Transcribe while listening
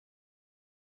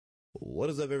What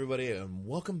is up, everybody, and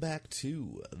welcome back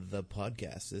to the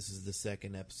podcast. This is the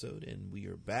second episode, and we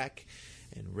are back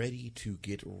and ready to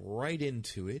get right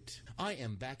into it. I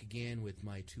am back again with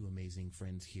my two amazing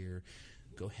friends here.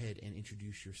 Go ahead and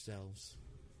introduce yourselves.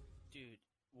 Dude,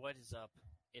 what is up?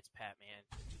 It's Pat,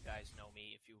 man. You guys know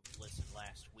me. If you listened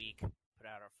last week, put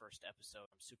out our first episode.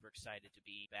 I'm super excited to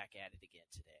be back at it again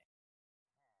today.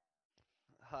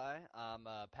 Hi, I'm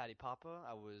Patty Papa.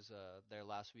 I was there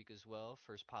last week as well.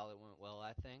 First pilot went well,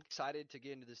 I think. Excited to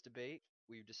get into this debate.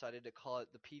 We've decided to call it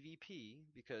the PvP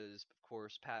because, of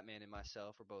course, Patman and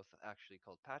myself are both actually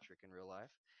called Patrick in real life.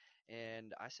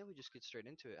 And I say we just get straight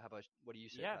into it. What do you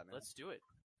say, Patman? Let's do it.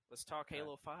 Let's talk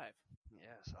Halo 5.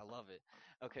 Yes, I love it.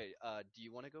 Okay, do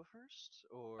you want to go first?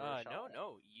 Or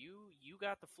No. You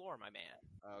got the floor, my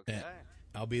man. Okay.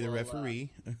 I'll be the referee.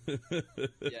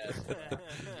 Yes.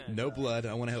 No blood.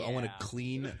 I want a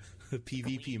clean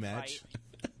PvP match.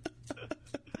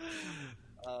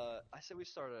 I say we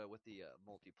start with the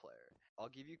multiplayer. I'll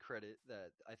give you credit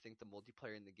that I think the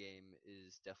multiplayer in the game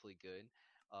is definitely good.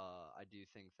 I do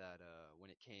think that when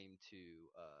it came to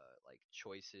like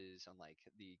choices on like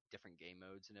the different game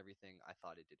modes and everything, I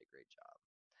thought it did a great job.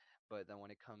 But then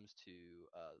when it comes to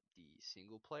the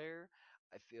single player,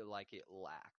 I feel like it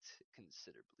lacked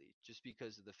considerably, just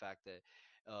because of the fact that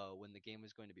when the game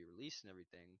was going to be released and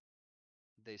everything,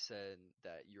 they said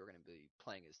that you were going to be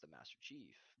playing as the Master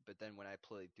Chief. But then when I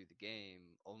played through the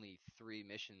game, only 3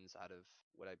 missions out of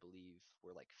what I believe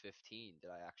were like 15 did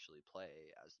I actually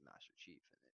play as the Master Chief,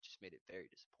 and it just made it very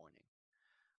disappointing.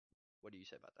 What do you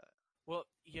say about that? Well,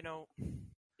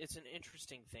 it's an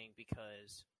interesting thing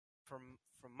because from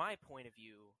my point of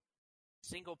view,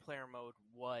 single player mode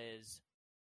was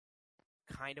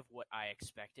kind of what I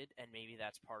expected, and maybe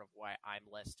that's part of why I'm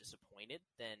less disappointed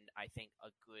than I think a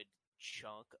good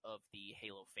chunk of the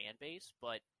Halo fan base.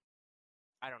 But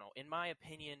I don't know. In my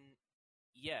opinion,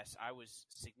 yes, I was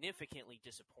significantly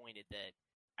disappointed that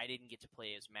I didn't get to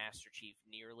play as Master Chief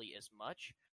nearly as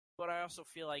much. But I also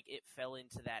feel like it fell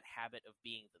into that habit of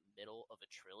being the middle of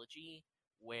a trilogy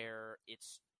where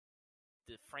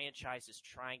the franchise is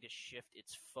trying to shift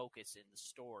its focus in the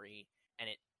story, and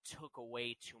it took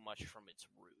away too much from its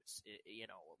roots.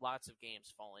 Lots of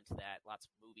games fall into that. Lots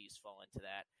of movies fall into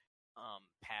that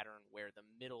pattern where the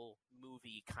middle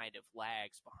movie kind of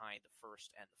lags behind the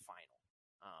first and the final.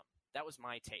 That was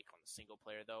my take on the single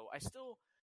player, though. I still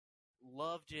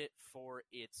loved it for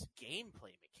its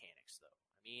gameplay mechanics, though.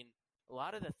 I mean, a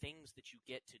lot of the things that you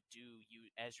get to do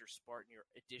as your Spartan, your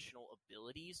additional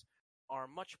abilities, are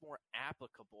much more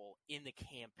applicable in the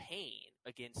campaign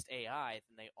against AI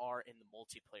than they are in the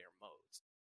multiplayer modes.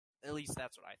 At least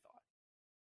that's what I thought.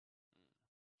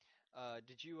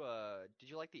 Did you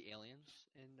like the aliens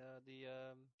in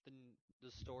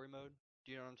the story mode?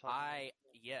 Do you know what I'm talking about?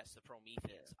 Yes, the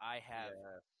Prometheans. Yeah. I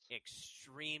have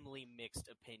extremely mixed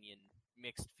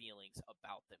feelings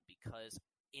about them, because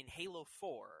in Halo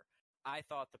 4, I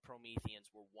thought the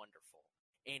Prometheans were wonderful.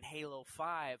 In Halo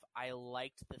 5, I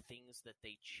liked the things that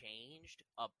they changed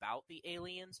about the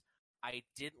aliens. I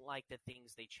didn't like the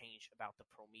things they changed about the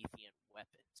Promethean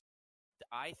weapons.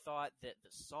 I thought that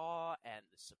the Saw and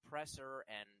the Suppressor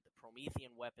and the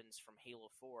Promethean weapons from Halo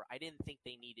 4, I didn't think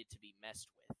they needed to be messed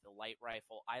with. The light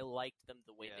rifle, I liked them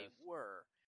the way they were.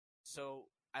 So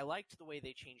I liked the way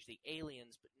they changed the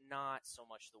aliens, but not so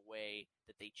much the way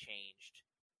that they changed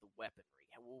the weaponry.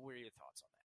 What were your thoughts on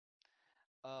that?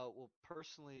 Well,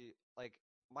 personally, like,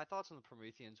 my thoughts on the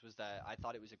Prometheans was that I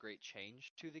thought it was a great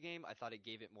change to the game. I thought it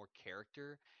gave it more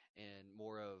character and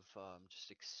more of just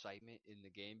excitement in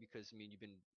the game, because, I mean, you've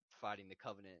been fighting the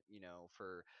Covenant,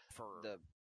 for the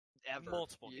ever.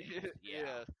 Multiple games.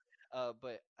 Yeah.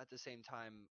 But at the same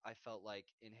time, I felt like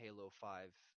in Halo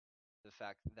 5, the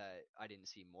fact that I didn't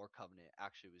see more Covenant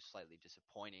actually was slightly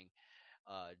disappointing,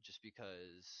 just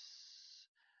because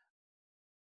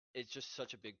it's just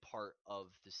such a big part of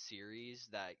the series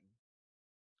that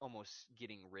almost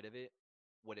getting rid of it,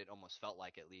 what it almost felt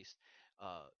like at least,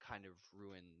 kind of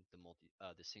ruined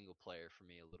the single player for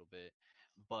me a little bit.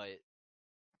 But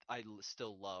I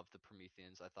still love the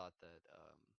Prometheans. I thought that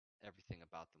everything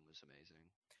about them was amazing.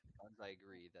 I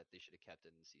agree that they should have kept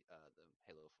it in the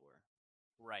Halo 4.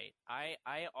 Right. I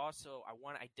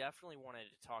definitely wanted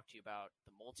to talk to you about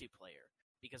the multiplayer,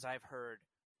 because I've heard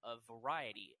a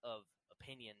variety of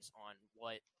opinions on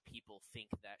what people think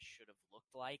that should have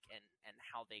looked like, and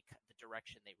how the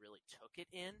direction they really took it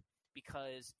in.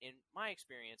 Because in my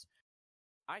experience,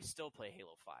 I still play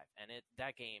Halo 5, and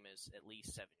that game is at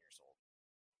least 7 years old.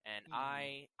 And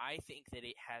I think that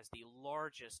it has the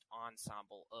largest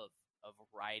ensemble of a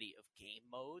variety of game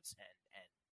modes and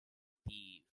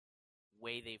the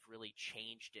way they've really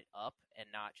changed it up, and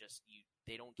not just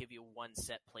they don't give you one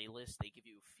set playlist, they give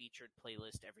you a featured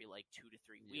playlist every like 2 to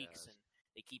 3 weeks, Yes. and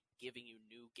they keep giving you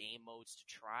new game modes to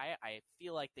try. I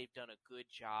feel like they've done a good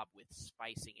job with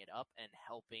spicing it up and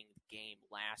helping the game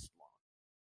last long.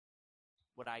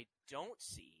 What I don't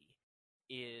see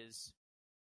is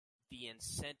the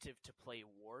incentive to play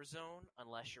Warzone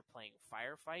unless you're playing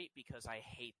Firefight, because I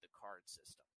hate the card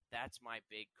system. That's my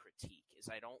big critique, is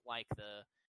I don't like the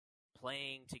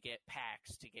playing to get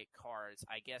packs, to get cards.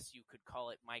 I guess you could call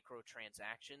it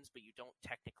microtransactions, but you don't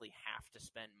technically have to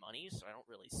spend money, so I don't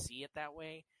really see it that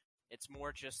way. It's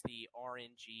more just the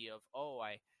RNG of, oh,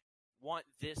 I want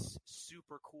this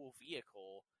super cool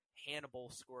vehicle, Hannibal,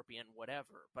 Scorpion,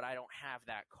 whatever, but I don't have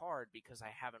that card because I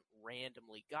haven't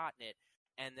randomly gotten it,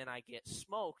 and then I get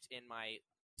smoked in my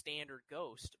standard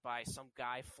Ghost by some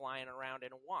guy flying around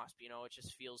in a Wasp. You know, it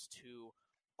just feels too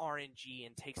RNG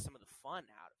and takes some of the fun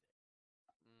out of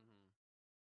it. Mm-hmm.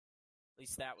 At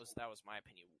least that was my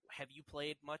opinion. Have you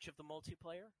played much of the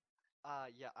multiplayer?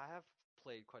 Yeah, I have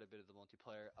played quite a bit of the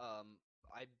multiplayer.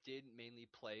 I did mainly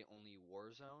play only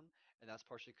Warzone, and that's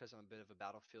partially because I'm a bit of a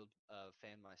Battlefield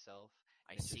fan myself,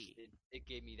 I and see. it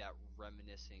gave me that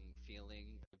reminiscing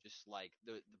feeling of just like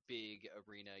the big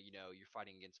arena. You know, you're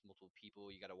fighting against multiple people.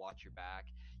 You got to watch your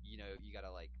back. You know, you got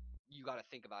to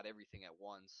think about everything at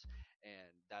once,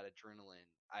 and that adrenaline.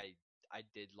 I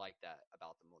did like that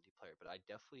about the multiplayer, but I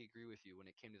definitely agree with you when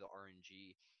it came to the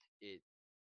RNG. It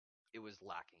it was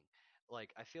lacking.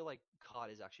 Like I feel like COD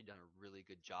has actually done a really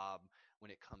good job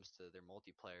when it comes to their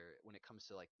multiplayer. When it comes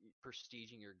to like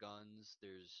prestiging your guns,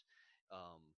 there's,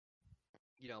 um,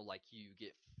 like you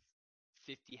get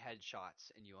 50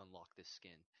 headshots and you unlock this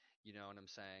skin. You know what I'm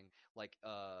saying? Like,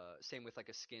 same with like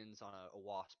a skins on a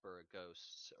wasp or a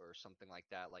ghost or something like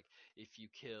that. Like, if you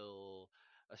kill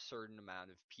a certain amount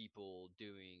of people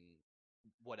doing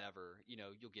whatever,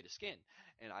 you'll get a skin.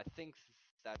 And I think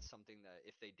that's something that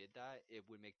if they did that, it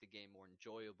would make the game more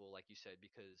enjoyable, like you said,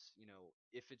 because,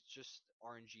 if it's just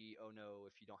RNG, oh no,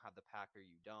 if you don't have the pack or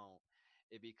you don't,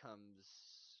 it becomes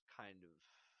kind of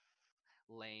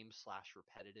lame slash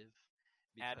repetitive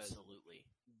because Absolutely.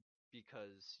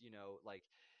 like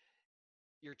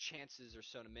your chances are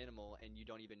so minimal and you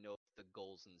don't even know if the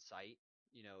goal's in sight.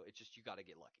 It's just you got to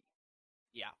get lucky.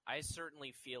 Yeah, I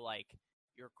certainly feel like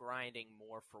you're grinding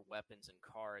more for weapons and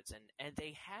cards, and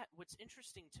they have. What's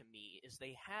interesting to me is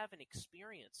they have an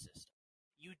experience system.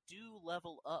 You do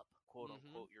level up, quote Mm-hmm.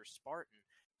 unquote, your Spartan,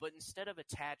 but instead of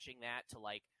attaching that to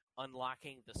like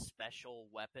unlocking the special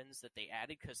weapons that they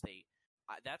added, because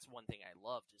that's one thing I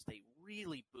loved, is they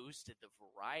really boosted the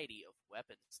variety of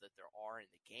weapons that there are in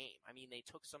the game. I mean, they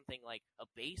took something like a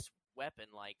base weapon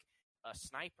like a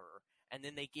sniper, and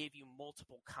then they gave you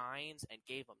multiple kinds and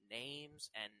gave them names,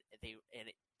 and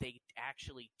they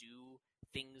actually do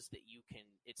things that you can.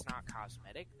 It's not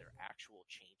cosmetic; they're actual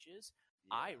changes.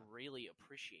 I Yeah. really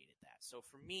appreciated that. So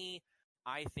for me,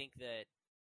 I think that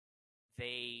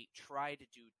they try to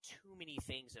do too many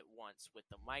things at once with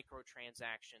the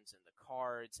microtransactions and the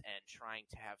cards and trying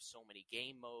to have so many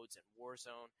game modes and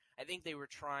Warzone. I think they were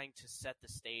trying to set the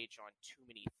stage on too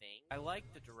many things. I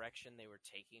like the direction they were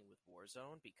taking with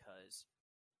Warzone because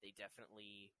they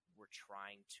definitely were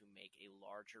trying to make a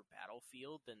larger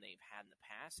battlefield than they've had in the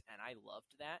past, and I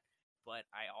loved that. But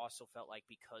I also felt like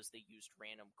because they used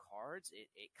random cards, it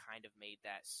kind of made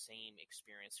that same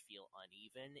experience feel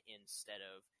uneven instead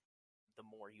of the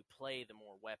more you play, the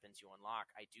more weapons you unlock.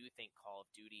 I do think Call of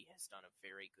Duty has done a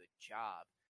very good job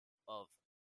of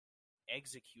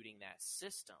executing that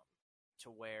system to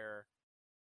where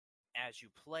as you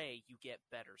play, you get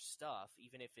better stuff,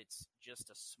 even if it's just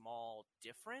a small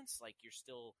difference. Like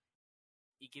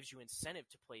it gives you incentive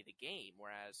to play the game,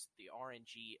 whereas the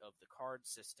RNG of the card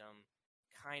system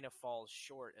kind of falls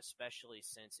short, especially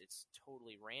since it's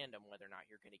totally random whether or not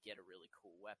you're going to get a really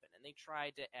cool weapon. And they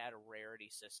tried to add a rarity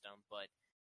system, but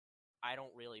I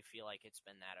don't really feel like it's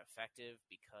been that effective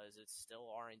because it's still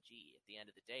RNG. At the end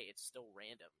of the day, it's still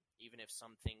random. Even if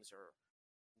some things are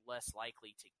less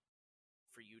likely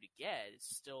for you to get, it's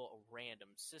still a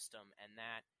random system, and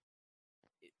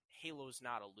Halo's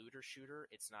not a looter shooter.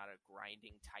 It's not a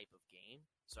grinding type of game.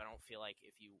 So I don't feel like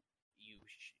if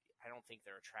I don't think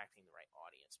they're attracting the right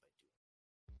audience by doing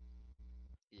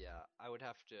it. Yeah, I would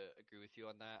have to agree with you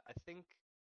on that. I think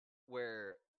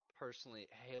where personally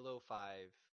Halo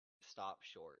 5 stopped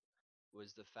short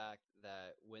was the fact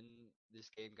that when this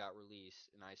game got released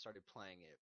and I started playing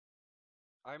it,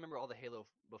 I remember all the Halo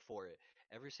before it.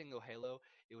 Every single Halo,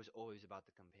 it was always about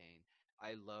the campaign.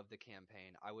 I loved the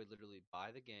campaign. I would literally buy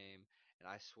the game, and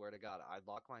I swear to God, I'd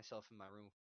lock myself in my room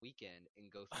for a weekend and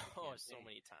go through the Oh, so campaign.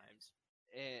 many times.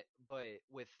 but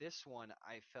with this one,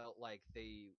 I felt like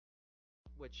they,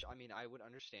 which I mean, I would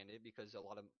understand it because a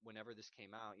lot of whenever this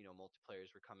came out,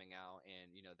 multiplayers were coming out,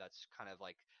 and that's kind of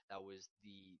like that was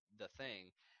the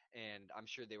thing, and I'm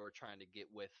sure they were trying to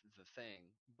get with the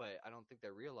thing, but I don't think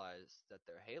they realized that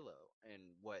their Halo and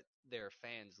what their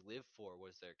fans live for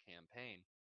was their campaign,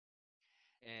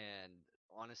 and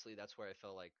honestly, that's where I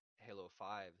felt like Halo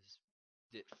 5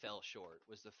 fell short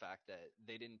was the fact that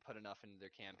they didn't put enough into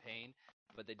their campaign,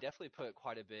 but they definitely put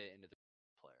quite a bit into the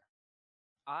player.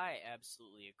 I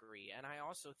absolutely agree. And I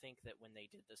also think that when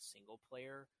they did the single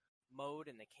player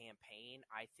mode in the campaign,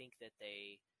 I think that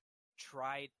they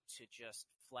tried to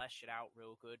just flesh it out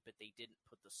real good, but they didn't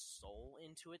put the soul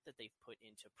into it that they've put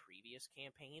into previous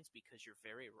campaigns, because you're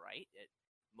very right.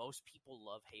 Most people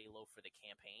love Halo for the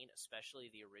campaign,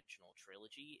 especially the original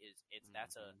trilogy.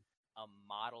 That's Mm-hmm. a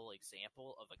model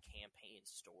example of a campaign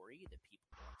story that people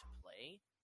want to play.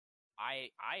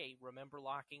 I remember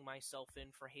locking myself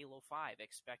in for Halo 5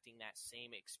 expecting that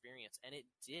same experience, and it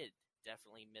did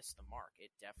definitely miss the mark.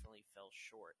 It definitely fell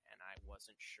short, and I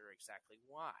wasn't sure exactly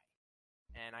why.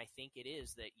 And I think it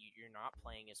is that you're not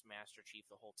playing as Master Chief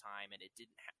the whole time, and it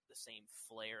didn't have the same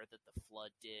flair that the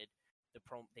Flood did.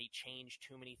 They changed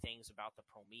too many things about the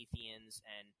Prometheans,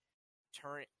 and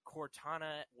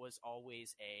Cortana was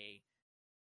always a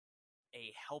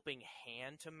helping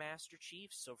hand to Master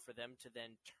Chief, so for them to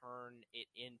then turn it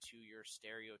into your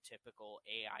stereotypical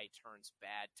AI turns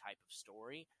bad type of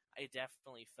story, I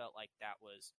definitely felt like that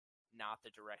was not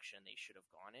the direction they should have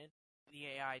gone in.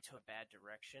 The AI took a bad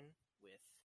direction with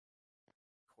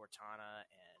Cortana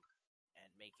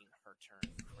and making her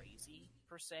turn crazy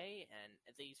per se, and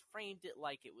they framed it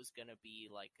like it was going to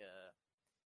be like a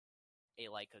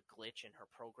glitch in her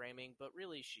programming, but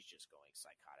really she's just going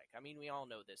psychotic. I mean, we all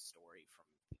know this story from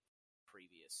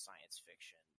previous science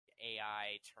fiction.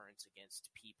 AI turns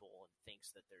against people and thinks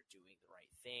that they're doing the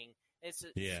right thing. It's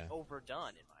Yeah.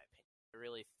 overdone, in my opinion. I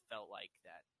really felt like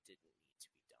that didn't need to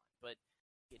be done, but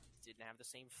it didn't have the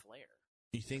same flair.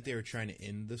 You think they were trying to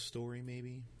end the story,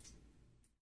 maybe?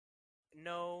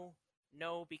 No,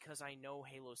 because I know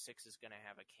Halo 6 is going to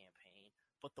have a campaign,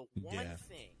 but the one Yeah.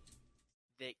 thing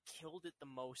that killed it the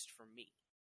most for me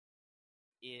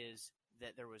is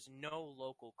that there was no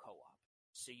local co-op.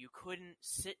 So you couldn't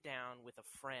sit down with a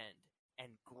friend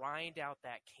and grind out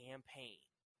that campaign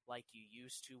like you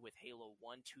used to with Halo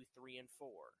 1, 2, 3, and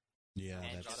 4. Yeah,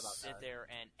 And that's... just sit there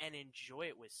and enjoy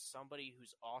it with somebody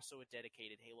who's also a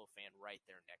dedicated Halo fan right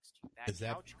there next to you.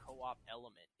 That couch co-op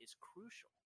element is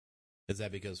crucial. Is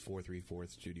that because 434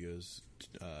 Studios,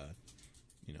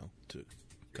 to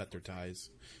cut their ties?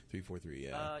 343,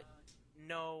 yeah.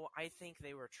 No, I think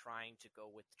they were trying to go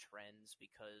with trends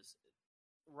because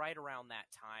right around that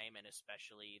time, and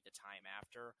especially the time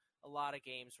after, a lot of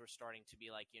games were starting to be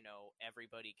like,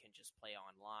 everybody can just play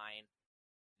online.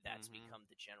 That's become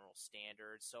the general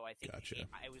standard. So I think Gotcha.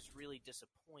 I was really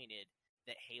disappointed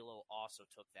that Halo also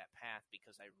took that path,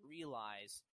 because I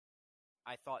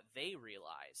thought they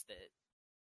realized that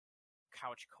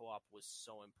couch co-op was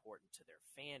so important to their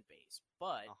fan base.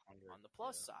 But on the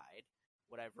plus side,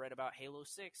 what I've read about Halo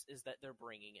 6 is that they're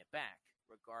bringing it back,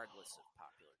 regardless of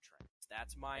popular trends.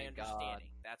 That's my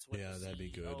understanding. That's what the that'd be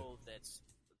good. CEO that's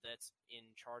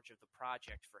in charge of the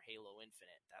project for Halo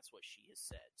Infinite, that's what she has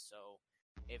said. So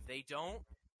if they don't,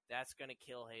 that's going to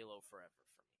kill Halo forever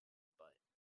for me. But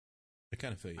I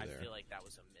kind of feel you there. I feel like that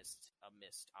was a missed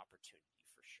opportunity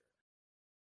for sure.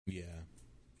 Yeah.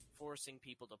 Forcing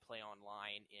people to play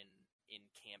online in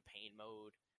campaign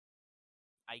mode,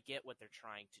 I get what they're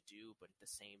trying to do, but at the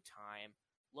same time,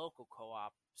 local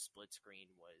co-op split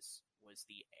screen was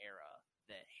the era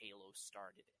that Halo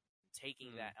started in.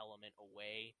 Taking that element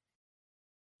away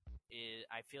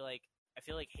I feel like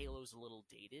Halo's a little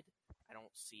dated. I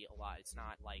don't see a lot. It's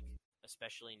not like,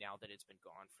 especially now that it's been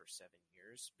gone for 7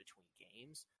 years between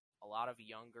games, a lot of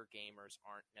younger gamers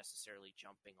aren't necessarily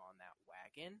jumping on that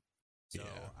wagon. So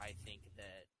Yeah. I think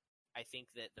that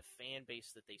the fan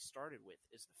base that they started with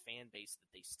is the fan base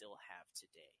that they still have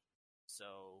today.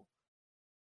 So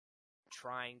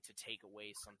trying to take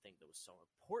away something that was so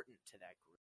important to that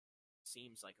group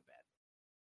seems like a bad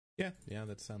move. Yeah,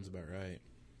 that sounds about right.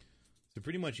 So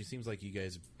pretty much, it seems like you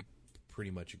guys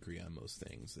pretty much agree on most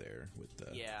things there with the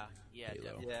Halo.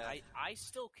 Definitely. Yeah. I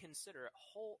still consider it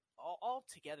all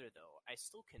together though. I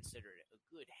still consider it a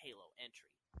good Halo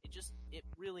entry. It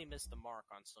really missed the mark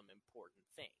on some important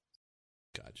things.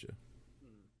 Gotcha.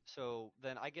 So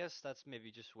then I guess that's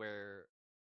maybe just where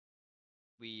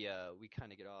we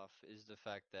kind of get off, is the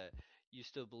fact that you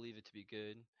still believe it to be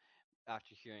good,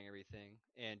 after hearing everything,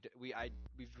 and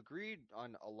we've agreed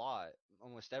on a lot,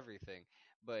 almost everything.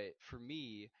 But for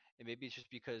me, and maybe it's just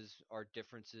because our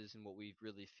differences in what we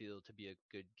really feel to be a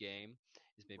good game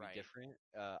is maybe Right. different.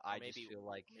 Or I just feel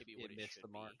like maybe it what it missed should the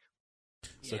mark. be.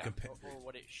 So Yeah, compa- or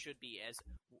what it should be. As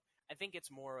I think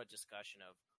it's more a discussion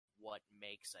of what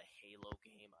makes a Halo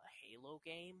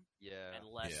game, Yeah. and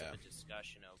less of Yeah. a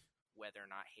discussion of whether or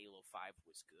not Halo 5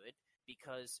 was good,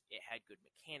 because it had good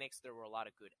mechanics, there were a lot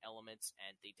of good elements,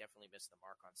 and they definitely missed the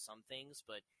mark on some things.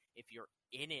 But if you're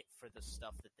in it for the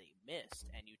stuff that they missed,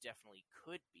 and you definitely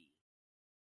could be,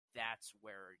 that's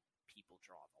where people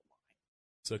draw the line.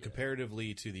 So Yeah.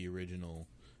 comparatively to the original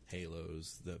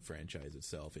Halos, the franchise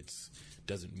itself, it's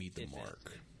doesn't meet the It missed.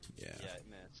 mark. Yeah, Yeah, it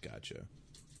missed. Gotcha.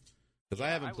 Because I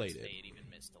Yeah, haven't I would played say it. it even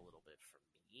missed a little bit for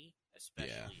me,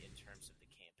 especially in terms of the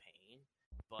campaign.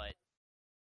 But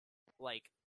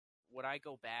like, would I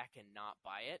go back and not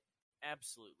buy it?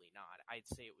 Absolutely not. I'd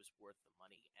say it was worth the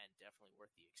money and definitely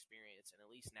worth the experience. And at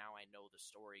least now I know the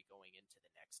story going into the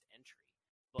next entry.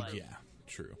 But Yeah,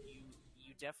 true.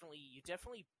 you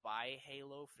definitely buy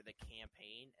Halo for the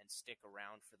campaign and stick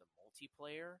around for the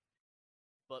multiplayer.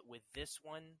 But with this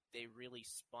one, they really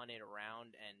spun it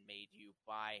around and made you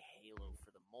buy Halo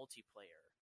for the multiplayer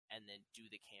and then do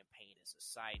the campaign as a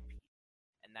side piece.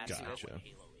 And that's not Gotcha. what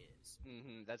Halo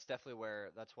is. That's definitely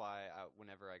where. That's why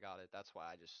whenever I got it, that's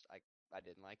why I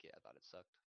didn't like it. I thought it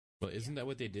sucked. But isn't that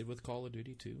what they did with Call of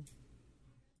Duty too?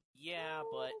 Yeah,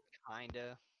 but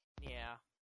Kinda.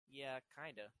 yeah,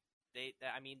 kind of.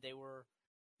 I mean, they were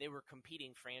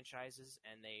competing franchises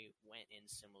and they went in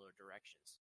similar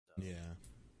directions. So Yeah.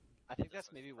 I think That's that's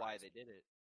what maybe why surprised they did it.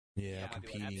 Yeah, That might be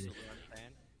what competing. absolutely what I'm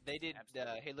saying. They did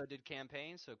Absolutely. Halo did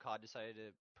campaign, so COD decided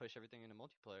to push everything into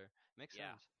multiplayer. Makes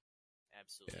Yeah. sense.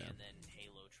 Absolutely. Yeah. And then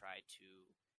Halo tried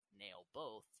to nail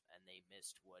both, and they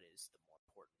missed what is the more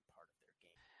important part of their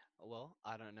game. Well,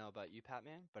 I don't know about you,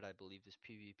 Patman, but I believe this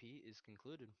PvP is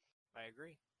concluded. I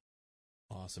agree.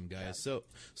 Awesome, guys. Yeah.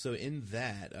 So in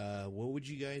that, what would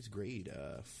you guys grade,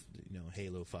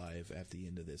 Halo 5 at the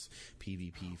end of this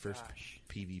PvP? First Gosh.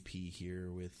 PvP here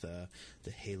with the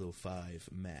Halo 5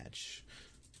 match.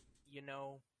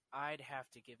 I'd have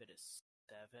to give it a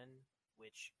 7,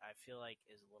 which I feel like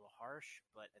is a little harsh,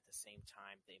 but at the same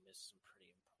time, they missed some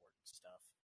pretty important stuff.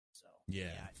 So,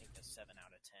 Yeah. I think a 7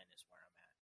 out of 10 is where I'm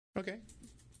at. Okay.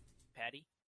 Patty?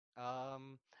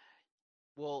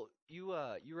 Well, you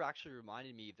were actually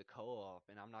reminding me of the co-op,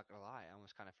 and I'm not gonna lie, I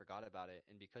almost kind of forgot about it.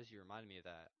 And because you reminded me of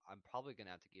that, I'm probably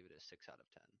gonna have to give it a 6 out of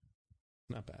 10.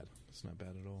 Not bad. It's not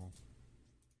bad at all.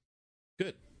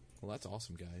 Good. Well, that's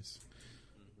awesome, guys.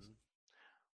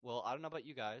 Well, I don't know about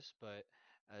you guys, but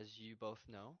as you both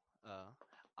know,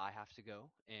 I have to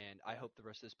go, and I hope the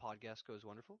rest of this podcast goes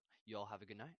wonderful. You all have a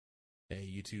good night. Hey,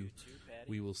 you two. You too, Patty.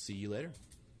 We will see you later.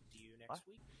 See you next Bye.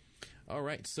 week. All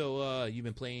right. So you've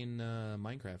been playing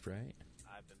Minecraft, right?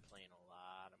 I've been playing a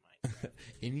lot of Minecraft.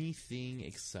 Anything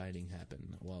exciting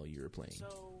happen while you were playing?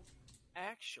 So,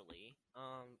 actually,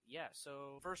 yeah.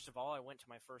 So first of all, I went to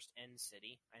my first End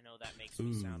City. I know that makes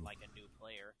me sound Ooh. like a new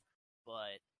player,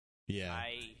 but Yeah.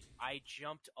 I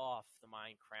jumped off the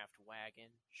Minecraft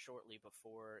wagon shortly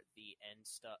before the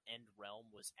End Realm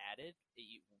was added.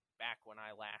 Back when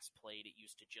I last played, it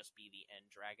used to just be the End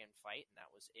Dragon fight, and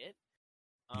that was it.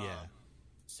 Yeah.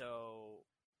 So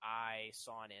I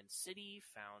saw an End City,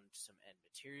 found some End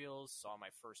materials, saw my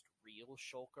first real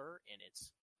shulker in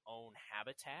its own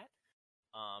habitat.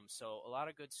 So a lot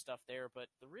of good stuff there, but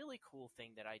the really cool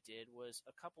thing that I did was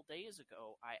a couple days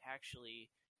ago, I actually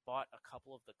bought a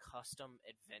couple of the custom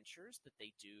adventures that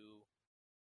they do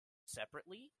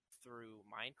separately through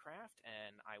Minecraft,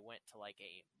 and I went to like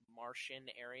a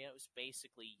Martian area. It was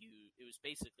basically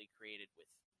created with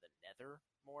the Nether,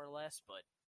 more or less, but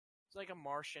it's like a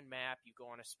Martian map. You go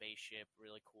on a spaceship,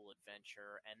 really cool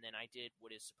adventure, and then I did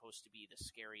what is supposed to be the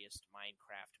scariest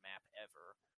Minecraft map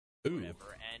ever. Ooh.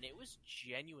 Whatever, and it was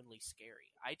genuinely scary.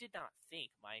 I did not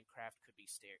think Minecraft could be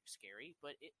scary,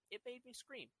 but it made me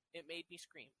scream. It made me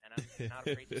scream, and I'm not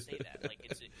afraid to say that. Like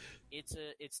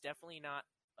it's definitely not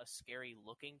a scary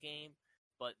looking game,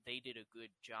 but they did a good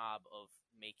job of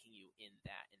making you in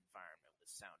that environment with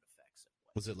sound effects and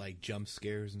whatnot. Was it like jump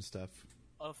scares and stuff?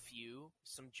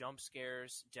 Some jump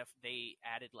scares. They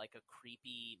added like a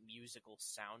creepy musical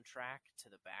soundtrack to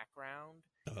the background.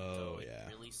 Oh, so it yeah.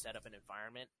 really set up an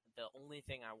environment. The only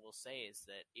thing I will say is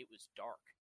that it was dark.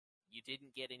 You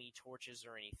didn't get any torches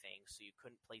or anything, so you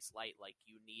couldn't place light. Like,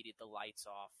 you needed the lights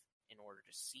off in order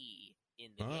to see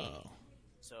in the game.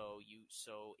 So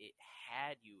it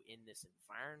had you in this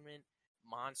environment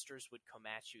monsters would come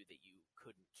at you that you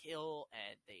couldn't kill,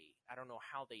 and I don't know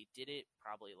how they did it,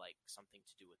 probably like something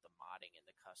to do with the modding and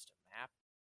the custom map.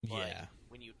 But Yeah.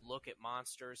 when you look at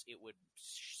monsters, it would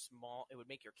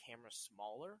make your camera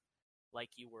smaller,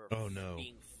 like you were Oh, no.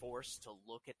 being forced to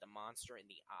look at the monster in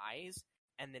the eyes,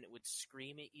 and then it would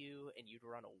scream at you, and you'd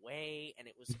run away, and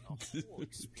it was a whole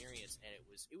experience, and it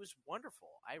was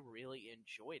wonderful. I really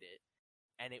enjoyed it,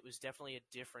 and it was definitely a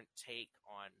different take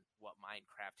on what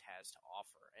Minecraft has to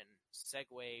offer. And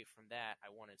segue from that, I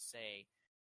want to say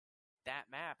that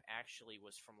map actually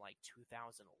was from like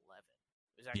 2011.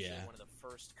 It was actually Yeah. one of the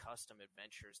first custom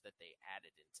adventures that they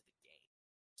added into the game.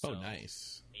 Oh, So,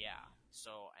 nice. yeah.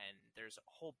 So, and there's a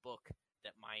whole book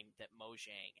that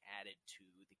Mojang added to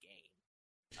the game,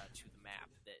 to the map,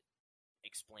 that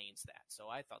explains that. So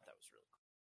I thought that was really cool.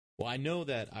 Well, I know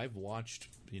that I've watched,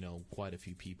 quite a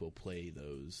few people play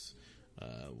those,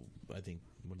 I think,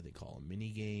 what do they call them,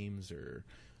 mini games or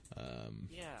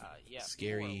Yeah,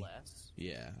 scary. more or less.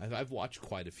 Yeah, I've watched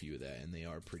quite a few of that, and they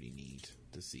are pretty neat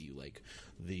to see, like,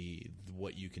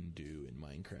 what you can do in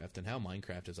Minecraft and how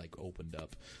Minecraft has, like, opened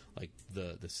up, like,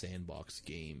 the sandbox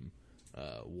game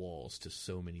walls to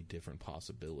so many different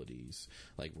possibilities.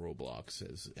 Like Roblox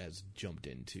has jumped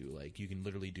into, like, you can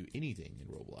literally do anything in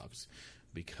Roblox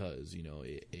because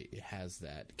it has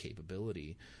that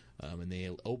capability, and they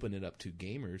open it up to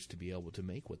gamers to be able to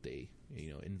make what they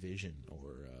envision,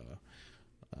 or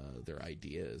their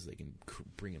ideas. They can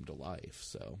bring them to life,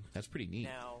 so that's pretty neat.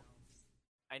 Now,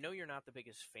 I know you're not the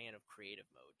biggest fan of creative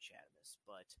mode, Chadamus,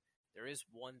 but there is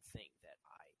one thing that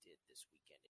I did this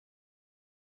weekend.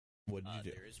 What did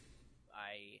you do?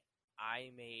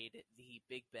 I made the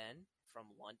Big Ben from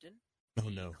London. Oh,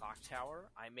 the no. Clock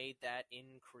Tower. I made that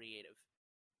in creative,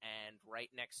 and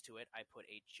right next to it, I put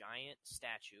a giant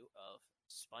statue of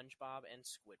SpongeBob and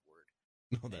Squidward.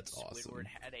 Oh, that's awesome. Squidward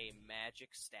had a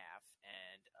magic staff,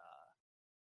 and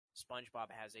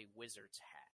SpongeBob has a wizard's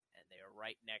hat, and they are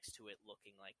right next to it,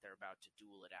 looking like they're about to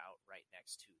duel it out right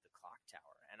next to the clock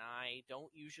tower. And I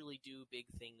don't usually do big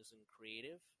things in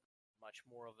creative, much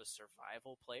more of a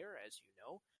survival player, as you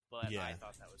know, but Yeah. I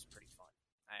thought that was pretty fun.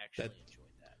 I actually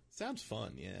enjoyed that. Sounds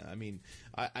fun, yeah. I mean,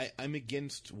 I'm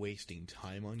against wasting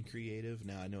time on creative.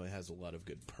 Now, I know it has a lot of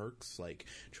good perks, like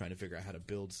trying to figure out how to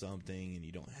build something and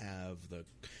you don't have the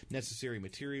necessary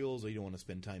materials, or you don't want to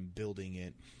spend time building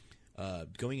it.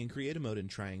 Going in creative mode and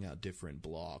trying out different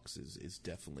blocks is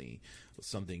definitely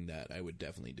something that I would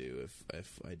definitely do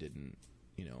if I didn't,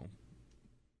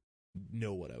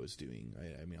 know what I was doing.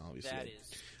 I mean, obviously,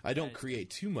 I don't create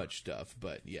too much stuff,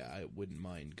 but yeah, I wouldn't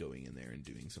mind going in there and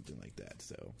doing something like that.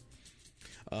 So,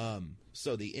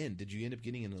 so the end. Did you end up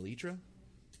getting an Elytra?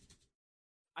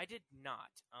 I did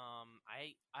not.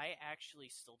 I actually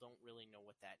still don't really know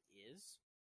what that is.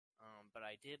 But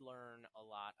I did learn a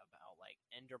lot about like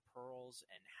ender pearls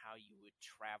and how you would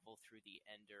travel through the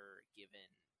ender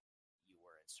given you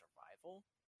were in survival,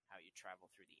 how you travel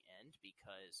through the end,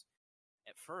 because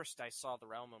at first I saw the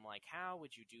realm, I'm like, how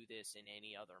would you do this in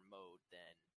any other mode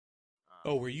than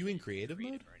were you in creative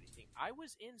mode? Or anything? I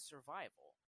was in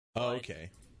survival. Oh, okay.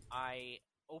 I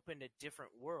opened a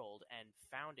different world and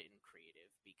found it in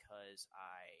creative because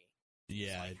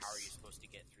how are you supposed to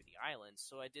get through the islands?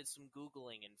 So I did some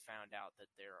Googling and found out that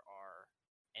there are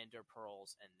ender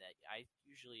pearls, and that I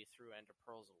usually threw ender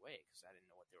pearls away because I didn't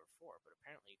know what they were for, but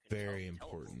apparently you can very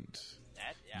important.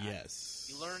 Yes.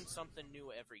 You learn something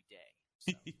new every day.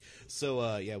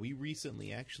 So, we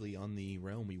recently actually on the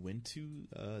realm, we went to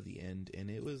the end, and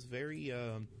it was very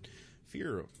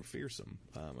fearsome.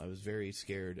 I was very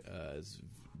scared. It was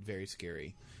very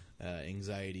scary.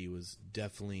 Anxiety was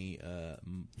definitely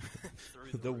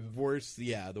the worst.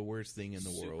 Yeah, the worst thing in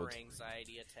the world. Super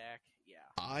anxiety attack. Yeah.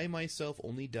 I myself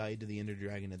only died to the Ender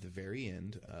Dragon at the very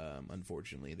end.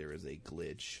 Unfortunately, there was a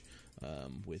glitch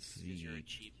with the. You're a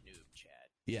cheap noob, Chad.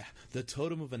 Yeah, the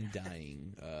Totem of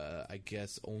Undying. I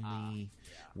guess only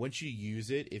once you use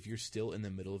it, if you're still in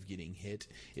the middle of getting hit,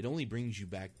 it only brings you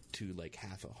back to like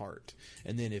half a heart,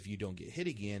 and then if you don't get hit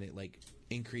again, it like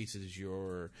increases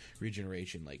your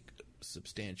regeneration like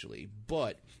substantially.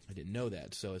 But I didn't know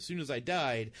that, so as soon as I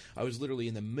died, I was literally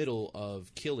in the middle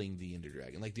of killing the Ender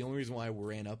Dragon. Like, the only reason why I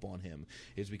ran up on him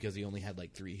is because he only had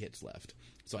like 3 hits left.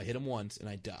 So I hit him once and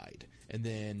I died, and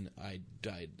then I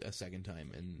died a second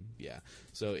time, and yeah.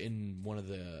 So in one of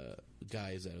the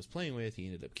guys that I was playing with, he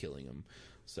ended up killing him.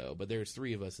 So, but there's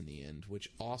 3 of us in the end, which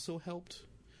also helped.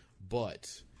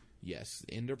 But yes,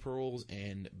 ender pearls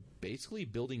and basically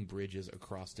building bridges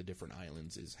across the different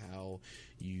islands is how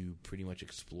you pretty much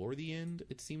explore the end,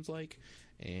 it seems like.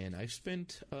 And I've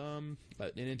spent an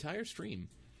entire stream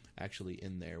actually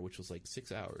in there, which was like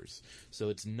 6 hours. So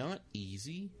it's not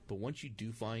easy, but once you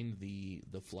do find the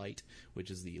flight, which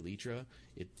is the Elytra,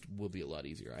 it will be a lot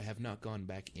easier. I have not gone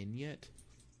back in yet,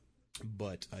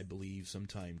 but I believe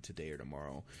sometime today or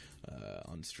tomorrow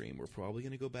on stream we're probably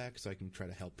going to go back so I can try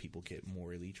to help people get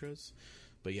more Elytras.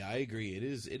 But yeah, I agree. It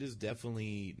is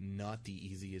definitely not the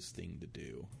easiest thing to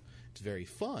do. It's very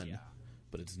fun,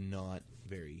 but it's not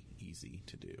very easy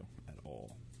to do at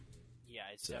all. Yeah,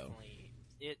 it's definitely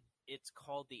it's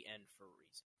called the end for a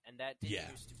reason, and that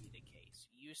didn't used to be the case.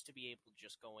 You used to be able to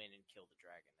just go in and kill the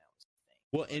dragon. That was the thing.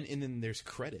 Well, and then there's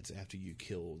credits after you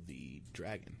kill the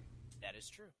dragon. That is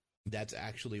true. That's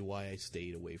actually why I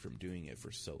stayed away from doing it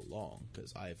for so long,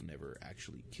 because I've never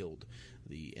actually killed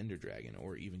the Ender Dragon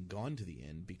or even gone to the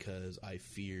end, because I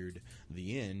feared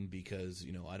the end, because,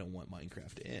 you know, I don't want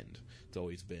Minecraft to end. It's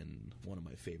always been one of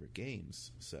my favorite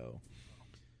games, so...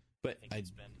 But I think it's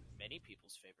been many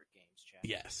people's favorite games, Chad.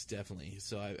 Yes, definitely.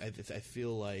 So I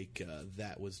feel like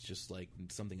that was just like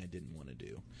something I didn't want to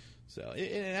do. So,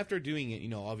 and after doing it, you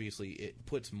know, obviously it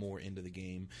puts more into the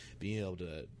game, being able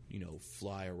to, you know,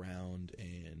 fly around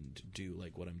and do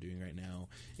like what I'm doing right now,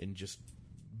 and just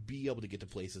be able to get to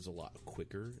places a lot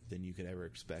quicker than you could ever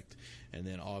expect. And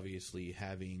then obviously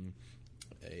having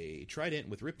a trident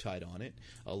with Riptide on it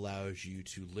allows you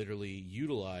to literally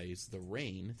utilize the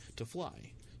rain to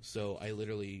fly. So I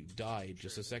literally died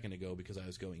just a second ago because I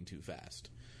was going too fast.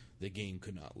 The game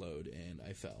could not load, and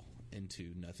I fell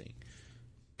into nothing.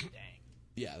 Dang.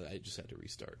 Yeah, I just had to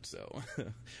restart. So,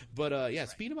 but yeah,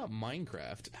 speaking about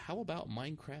Minecraft, how about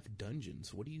Minecraft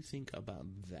Dungeons? What do you think about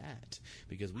that?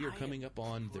 Because we are coming up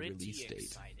on the release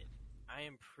date. I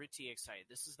am pretty excited.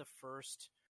 This is the first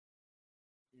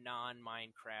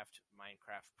non-Minecraft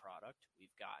product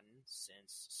we've gotten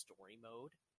since Story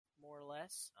Mode, more or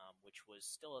less, which was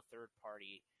still a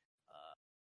third-party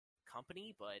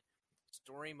company, but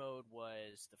Story Mode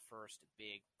was the first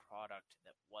big product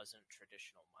that wasn't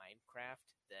traditional Minecraft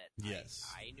that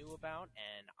I knew about,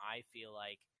 and I feel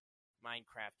like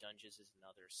Minecraft Dungeons is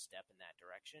another step in that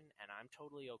direction, and I'm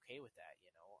totally okay with that.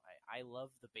 You know, I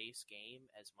love the base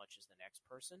game as much as the next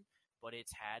person, but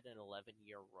it's had an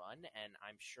 11-year run, and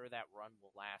I'm sure that run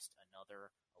will last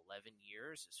another 11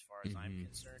 years as far as I'm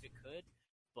concerned it could.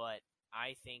 But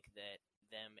I think that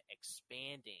them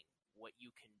expanding what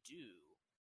you can do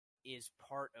is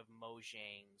part of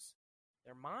Mojang's,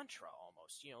 their mantra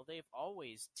almost. You know, they've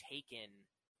always taken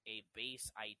a base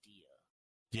idea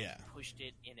and pushed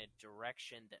it in a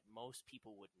direction that most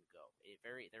people wouldn't go.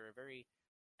 They're a very,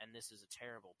 and this is a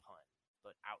terrible pun,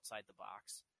 but outside the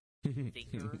box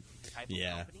thinker type of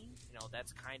company. You know,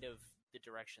 that's kind of the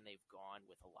direction they've gone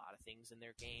with a lot of things in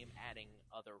their game, adding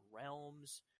other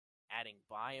realms, adding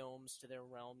biomes to their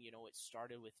realm. You know, it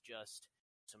started with just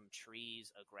some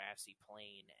trees, a grassy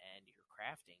plain, and your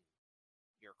crafting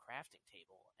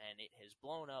table, and it has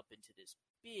blown up into this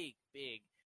big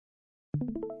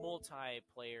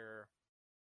multiplayer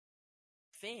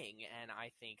thing. And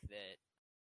I think that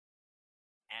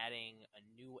adding a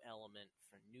new element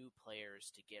for new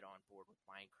players to get on board with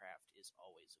Minecraft is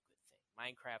always a good thing.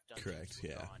 Minecraft Dungeons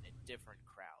will draw on a different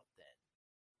crowd than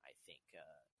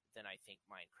I think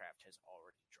Minecraft has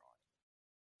already drawn.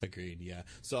 Agreed, yeah.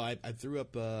 So I threw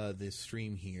up this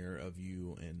stream here of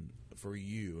you and for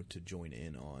you to join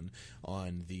in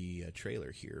on the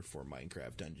trailer here for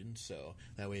Minecraft Dungeons. So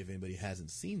that way, if anybody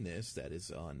hasn't seen this, that is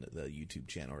on the YouTube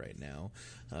channel right now.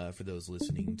 For those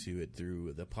listening to it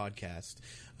through the podcast,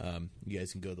 you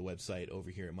guys can go to the website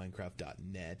over here at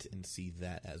Minecraft.net and see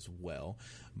that as well.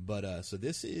 But so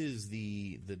this is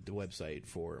the website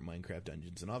for Minecraft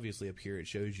Dungeons, and obviously up here it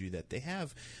shows you that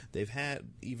they've had,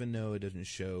 even though it doesn't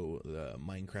show the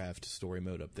Minecraft story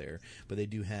mode up there, but they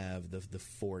do have the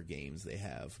 4 games. They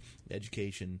have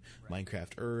Education,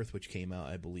 Minecraft Earth, which came out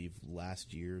I believe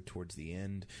last year towards the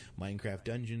end, Minecraft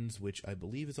Dungeons, which I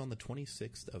believe is on the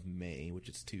 26th of May, which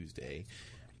is Tuesday.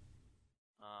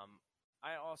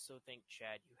 I also think,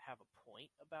 Chad, you have a point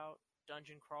about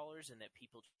dungeon crawlers and that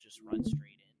people just run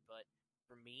straight in, but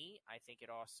for me, I think it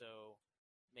also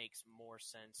makes more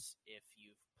sense if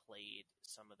you've played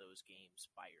some of those games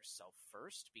by yourself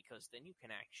first, because then you can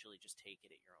actually just take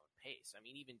it at your own pace. I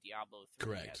mean, even Diablo 3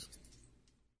 Correct.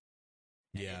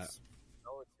 It's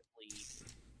relatively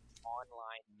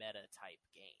online meta type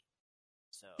game.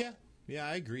 So yeah,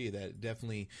 I agree that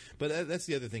definitely. But that's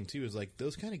the other thing too, is like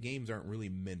those kind of games aren't really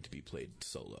meant to be played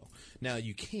solo. Now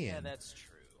you can. Yeah, that's true.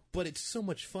 But it's so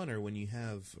much funner when you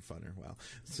have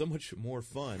so much more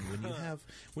fun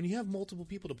when you have multiple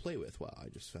people to play with. Wow, I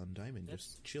just found Diamond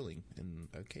just chilling in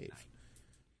a cave.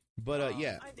 But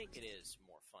yeah, I think it is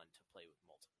more fun to play with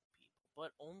multiple people.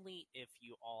 but only if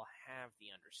you all have the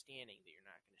understanding that you're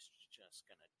not just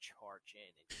going to charge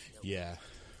in and kill Yeah. it.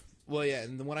 Well, yeah,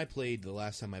 and when I played, the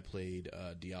last time I played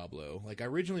Diablo, like, I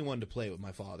originally wanted to play it with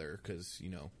my father, because, you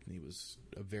know, he was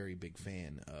a very big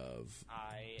fan of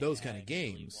those kind of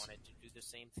games. I wanted to do the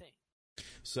same thing.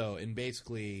 So, and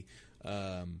basically,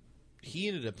 he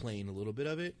ended up playing a little bit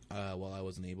of it while I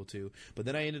wasn't able to, but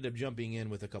then I ended up jumping in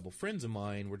with a couple friends of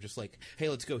mine. We're just like, hey,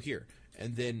 let's go here.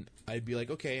 And then I'd be like,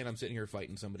 okay, and I'm sitting here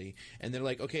fighting somebody, and they're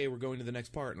like, okay, we're going to the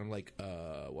next part, and I'm like,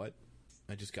 what?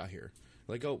 I just got here.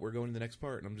 Like, oh, we're going to the next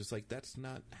part, and I'm just like, that's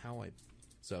not how I...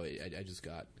 So I just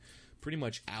got pretty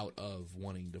much out of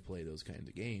wanting to play those kinds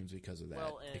of games because of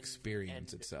that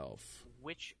experience itself.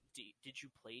 Which did you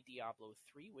play Diablo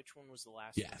 3? Which one was the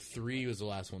last Yeah, one? 3 was the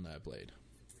last one that I played.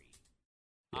 3.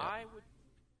 Yeah.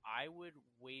 I would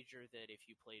wager that if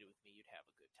you played it with me, you'd have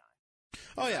a good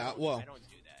time. Oh, yeah, well... I don't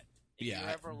do that. If you're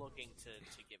ever looking to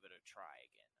give it a try again,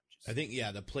 I think,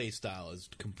 yeah, the play style is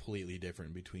completely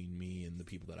different between me and the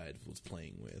people that I was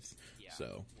playing with. Yeah.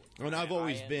 So, I mean, I've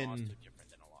always been...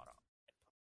 different than a lot of...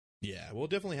 Yeah, we'll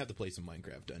definitely have to play some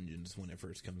Minecraft Dungeons when it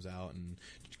first comes out and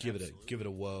give it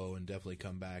a whoa, and definitely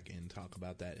come back and talk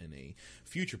about that in a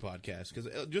future podcast,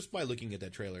 because just by looking at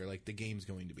that trailer, like, the game's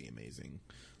going to be amazing.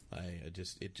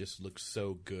 It just looks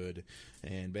so good,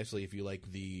 and especially if you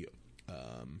like the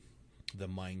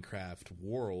Minecraft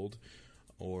world,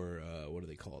 or what do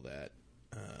they call that?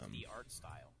 The art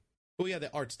style. Oh yeah,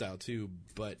 the art style too.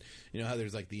 But you know how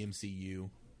there's like the MCU,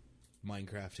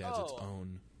 Minecraft has its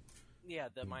own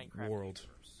the Minecraft world.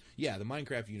 universe. Yeah, the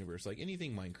Minecraft universe. Like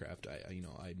anything Minecraft,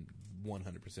 I'm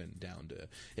 100% down to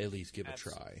at least give a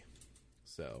try.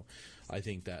 So I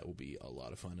think that will be a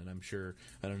lot of fun, and I'm sure.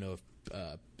 I don't know if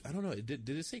I don't know. Did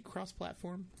it say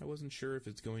cross-platform? I wasn't sure if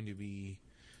it's going to be.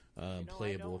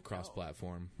 Playable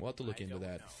cross-platform. We'll have to look into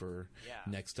that for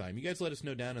next time. You guys let us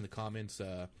know down in the comments.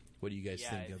 What do you guys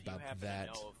think about if you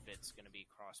that? To know if it's going to be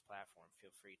cross-platform,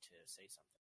 feel free to say something.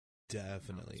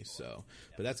 Definitely so.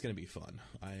 But that's going to be fun.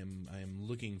 I am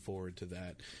looking forward to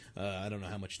that. I don't know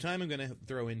how much time I'm going to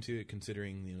throw into it,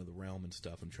 considering the realm and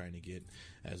stuff. I'm trying to get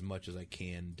as much as I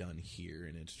can done here,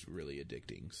 and it's really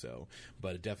addicting. So,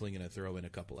 but definitely going to throw in a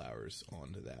couple hours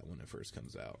onto that when it first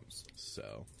comes out.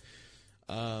 So.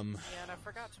 Yeah, and I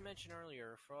forgot to mention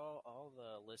earlier, for all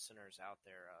the listeners out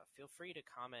there, feel free to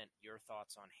comment your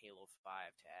thoughts on Halo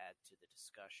 5 to add to the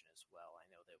discussion as well. I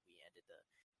know that we ended the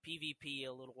PvP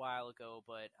a little while ago,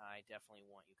 but I definitely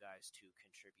want you guys to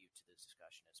contribute to the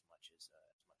discussion as much as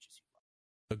you like.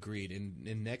 Agreed.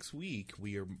 And next week,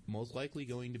 we are most likely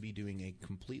going to be doing a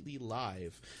completely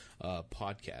live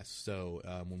podcast. So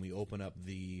when we open up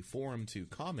the forum to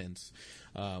comments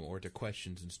or to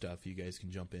questions and stuff, you guys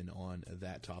can jump in on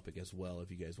that topic as well if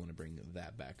you guys want to bring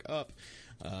that back up.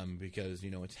 Because,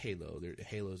 it's Halo.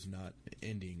 Halo's not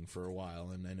ending for a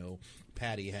while. And I know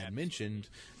Patty had mentioned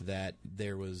that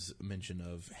there was mention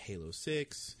of Halo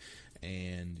 6.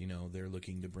 And, they're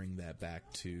looking to bring that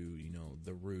back to,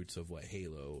 the roots of what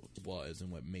Halo was and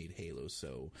what made Halo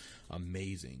so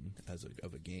amazing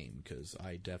of a game. Because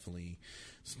I definitely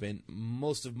spent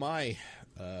most of my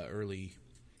early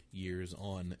years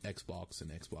on Xbox and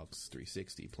Xbox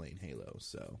 360 playing Halo.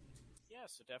 So yeah,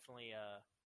 so definitely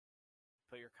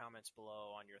put your comments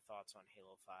below on your thoughts on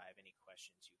Halo 5, any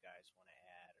questions you guys want to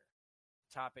add, or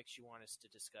topics you want us to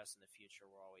discuss in the future.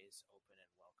 We're always open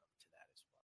and welcome to that as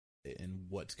well. And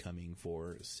what's coming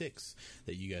for 6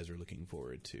 that you guys are looking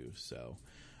forward to. So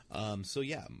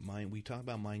yeah, we talked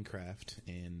about Minecraft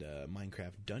and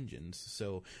Minecraft Dungeons.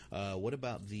 So what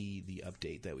about the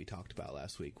update that we talked about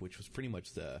last week, which was pretty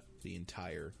much the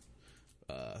entire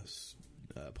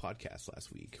podcast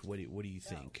last week? What do you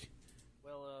think?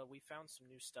 Well, we found some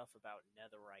new stuff about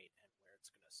Netherite and where it's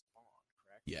going to spawn.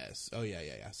 Yes. Oh,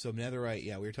 yeah. So Netherite,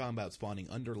 we were talking about spawning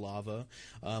under lava,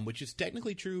 which is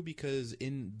technically true because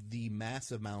in the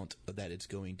mass amount that it's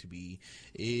going to be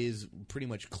is pretty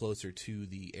much closer to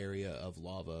the area of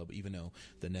lava, even though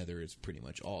the Nether is pretty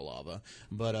much all lava.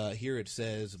 But here it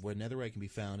says where Netherite can be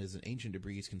found is an ancient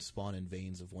debris can spawn in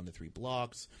veins of 1 to 3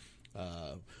 blocks.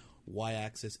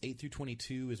 Y-axis 8 through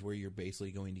 22 is where you're basically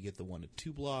going to get the 1 to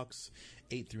 2 blocks.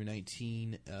 8 through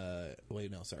 19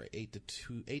 8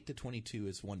 to 22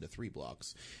 is 1 to 3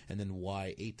 blocks, and then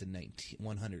Y 8 to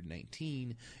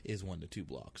 119 is 1 to 2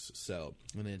 blocks. So,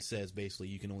 and then it says basically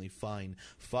you can only find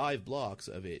 5 blocks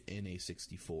of it in a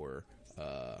 64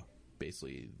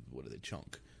 basically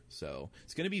chunk. So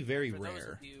it's going to be very rare. Those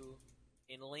of you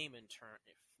in layman terms,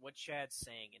 what Chad's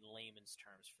saying in layman's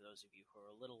terms, for those of you who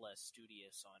are a little less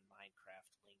studious on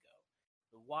Minecraft lingo,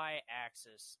 the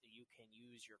Y-axis, you can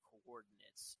use your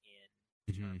coordinates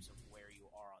in terms of where you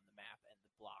are on the map,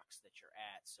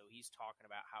 So he's talking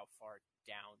about how far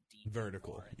down deep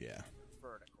Vertical, you are. yeah.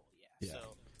 Vertical, yeah.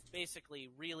 So basically,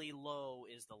 really low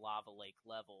is the lava lake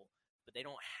level, but they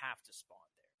don't have to spawn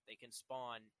there. They can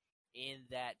spawn in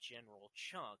that general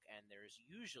chunk, and there's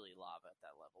usually lava at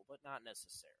that level, but not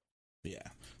necessarily.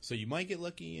 Yeah. So you might get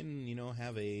lucky and,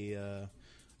 have a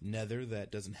Nether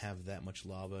that doesn't have that much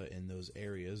lava in those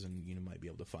areas, and you might be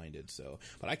able to find it. So,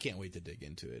 but I can't wait to dig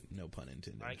into it. No pun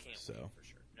intended. I can't wait for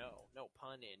sure. No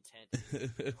pun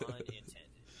intended. Pun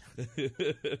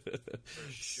intended.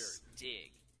 For sure.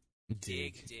 Dig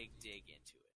into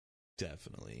it.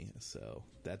 Definitely. So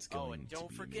that's going to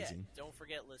be amazing. Don't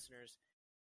forget, listeners.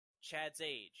 Chad's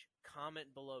age.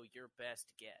 Comment below your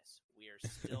best guess. We are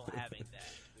still having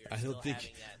that. I don't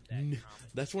think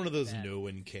that's one of those no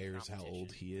one cares how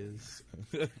old he is.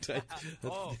 Type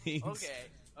of things.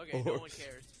 Okay. No one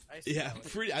cares.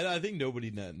 I think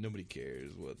nobody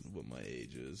cares what my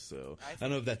age is. So I don't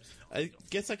know if that. I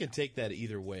guess I could take that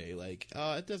either way. Like,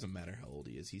 it doesn't matter how old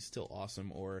he is. He's still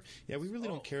awesome. Or we really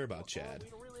don't care about Chad.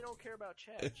 We really don't care about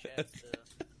Chad. Chad's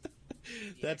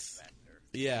the X Factor.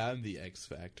 Yeah, I'm the X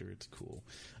Factor. It's cool.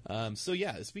 So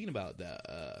yeah, speaking about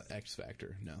that X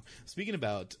Factor. No, speaking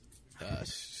about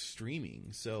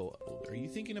streaming. So, are you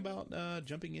thinking about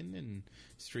jumping in and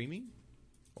streaming,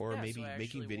 or maybe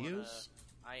making videos?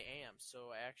 I am.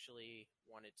 So I actually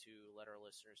wanted to let our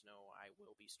listeners know I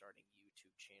will be starting a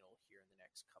YouTube channel here in the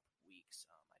next couple of weeks.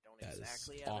 I don't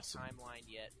exactly have a timeline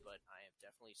yet, but I am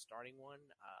definitely starting one.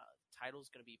 The title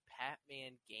is going to be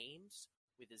Patman Games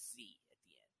with a Z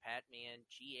at the end. Patman,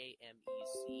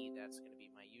 Gamez. That's going to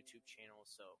be my YouTube channel.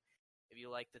 So if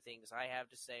you like the things I have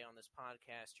to say on this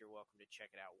podcast, you're welcome to check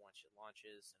it out once it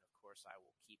launches. And of course, I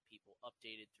will keep people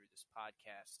updated through this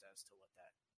podcast as to what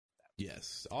that.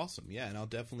 Yes, awesome. Yeah, and I'll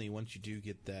definitely, once you do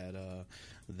get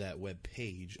that web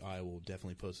page, I will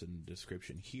definitely post it in the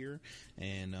description here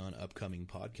and on upcoming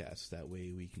podcasts. That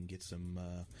way we can get some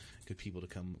good people to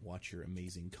come watch your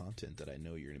amazing content that I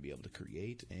know you're going to be able to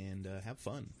create and have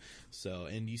fun. So,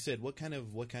 and you said what kind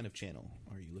of channel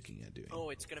are you looking at doing? Oh,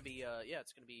 it's going to be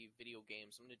it's going to be video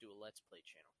games. I'm going to do a Let's Play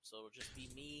channel. So it'll just be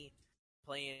me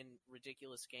playing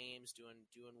ridiculous games, doing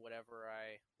whatever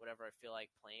I feel like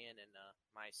playing, and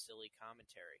my silly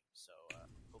commentary. So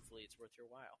hopefully it's worth your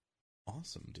while.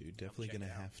 Awesome, dude. Definitely gonna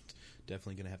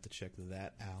have to check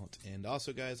that out. And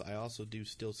also, guys, I also do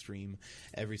still stream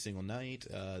every single night.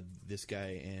 This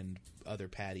guy and other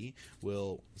Patty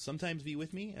will sometimes be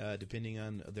with me, depending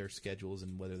on their schedules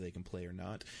and whether they can play or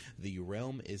not. The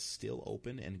Realm is still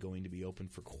open and going to be open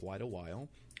for quite a while.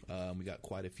 We got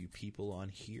quite a few people on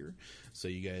here, so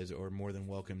you guys are more than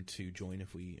welcome to join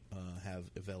if we have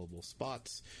available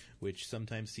spots, which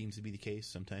sometimes seems to be the case,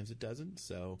 sometimes it doesn't.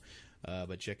 So,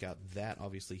 but check out that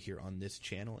obviously here on this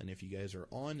channel, and if you guys are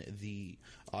on the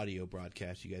audio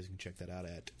broadcast, you guys can check that out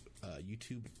at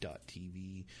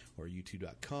youtube.tv or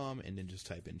youtube.com, and then just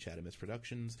type in Chadamus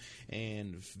Productions,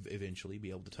 and eventually be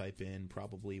able to type in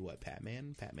probably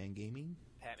Patman Gaming.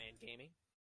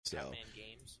 So, Patman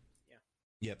Games.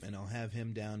 Yep, and I'll have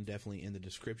him down definitely in the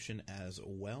description as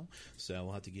well. So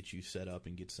we'll have to get you set up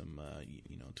and get some,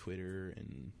 Twitter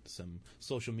and some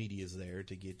social medias there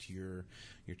to get your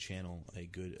channel a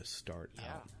good start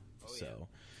out. So,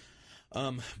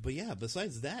 but yeah,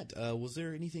 besides that, was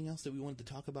there anything else that we wanted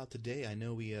to talk about today? I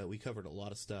know we covered a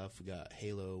lot of stuff. We got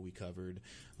Halo, we covered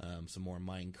some more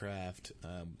Minecraft.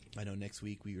 I know next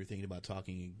week we were thinking about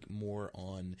talking more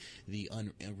on the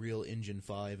Unreal Engine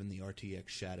 5 and the RTX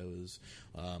Shadows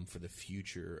for the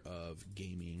future of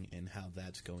gaming and how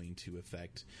that's going to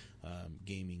affect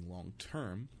gaming long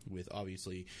term, with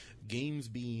obviously games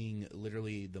being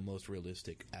literally the most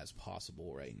realistic as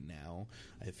possible right now.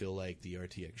 I feel like the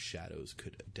RTX Shadows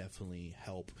could definitely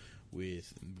help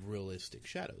with realistic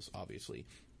shadows, obviously.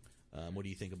 What do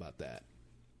you think about that?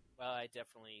 Well, I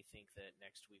definitely think that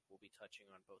next week we'll be touching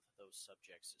on both of those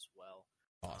subjects as well.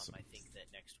 Awesome. I think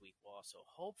that next week we'll also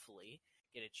hopefully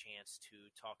get a chance to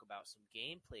talk about some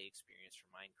gameplay experience for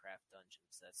Minecraft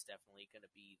Dungeons. That's definitely going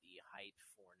to be the hype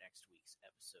for next week's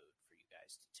episode for you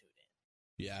guys to tune in.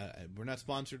 Yeah, we're not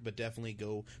sponsored, but definitely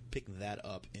go pick that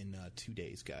up in 2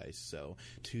 days, guys. So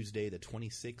Tuesday the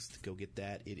 26th, go get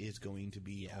that. It is going to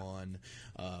be on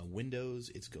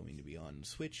Windows. It's going to be on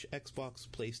Switch, Xbox,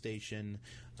 PlayStation,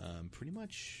 pretty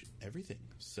much everything.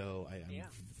 So I'm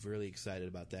really excited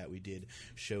about that. We did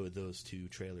show those two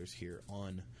trailers here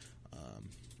on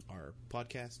our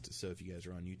podcast, so if you guys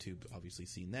are on YouTube, obviously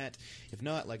seen that. If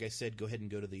not, like I said, go ahead and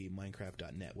go to the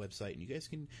Minecraft.net website, and you guys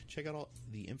can check out all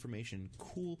the information,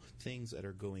 cool things that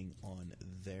are going on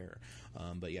there.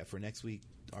 But yeah, for next week,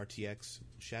 RTX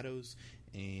Shadows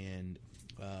and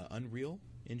Unreal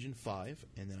Engine 5,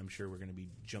 and then I'm sure we're going to be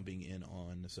jumping in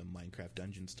on some Minecraft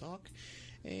Dungeons talk.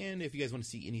 And if you guys want to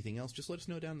see anything else, just let us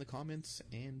know down in the comments,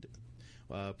 and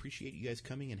appreciate you guys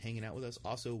coming and hanging out with us.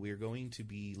 Also, we're going to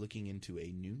be looking into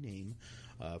a new name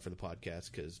for the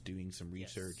podcast, because doing some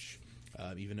research,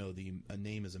 even though the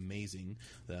name is amazing,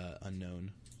 the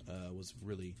Unknown was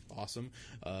really awesome,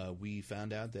 we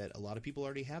found out that a lot of people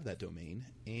already have that domain,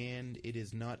 and it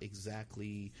is not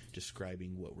exactly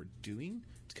describing what we're doing.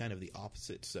 It's kind of the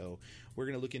opposite. So we're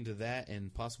going to look into that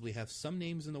and possibly have some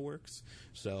names in the works.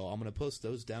 So I'm going to post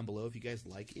those down below. If you guys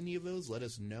like any of those, let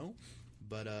us know.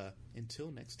 But until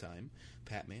next time,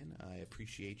 Patman, I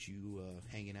appreciate you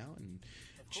hanging out and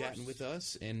chatting with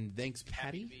us. And thanks,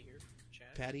 Patty. Happy to be here.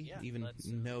 Patty, Yeah,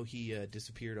 even though he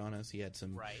disappeared on us, he had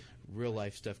some real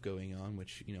life stuff going on,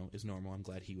 which is normal. I'm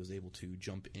glad he was able to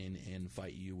jump in and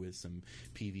fight you with some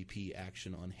PvP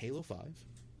action on Halo 5.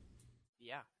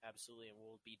 Yeah, absolutely, and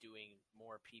we'll be doing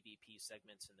more PvP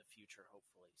segments in the future,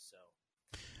 hopefully. So,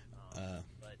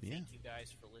 but thank you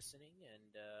guys for listening,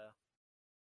 and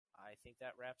I think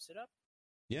that wraps it up.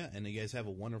 Yeah, and you guys have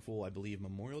a wonderful, I believe,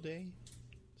 Memorial Day.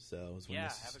 So it's when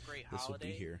have a great holiday. This will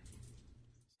be here.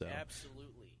 So,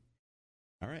 absolutely.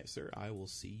 All right, sir. I will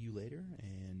see you later,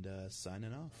 and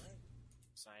signing off. All right.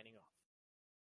 Signing off.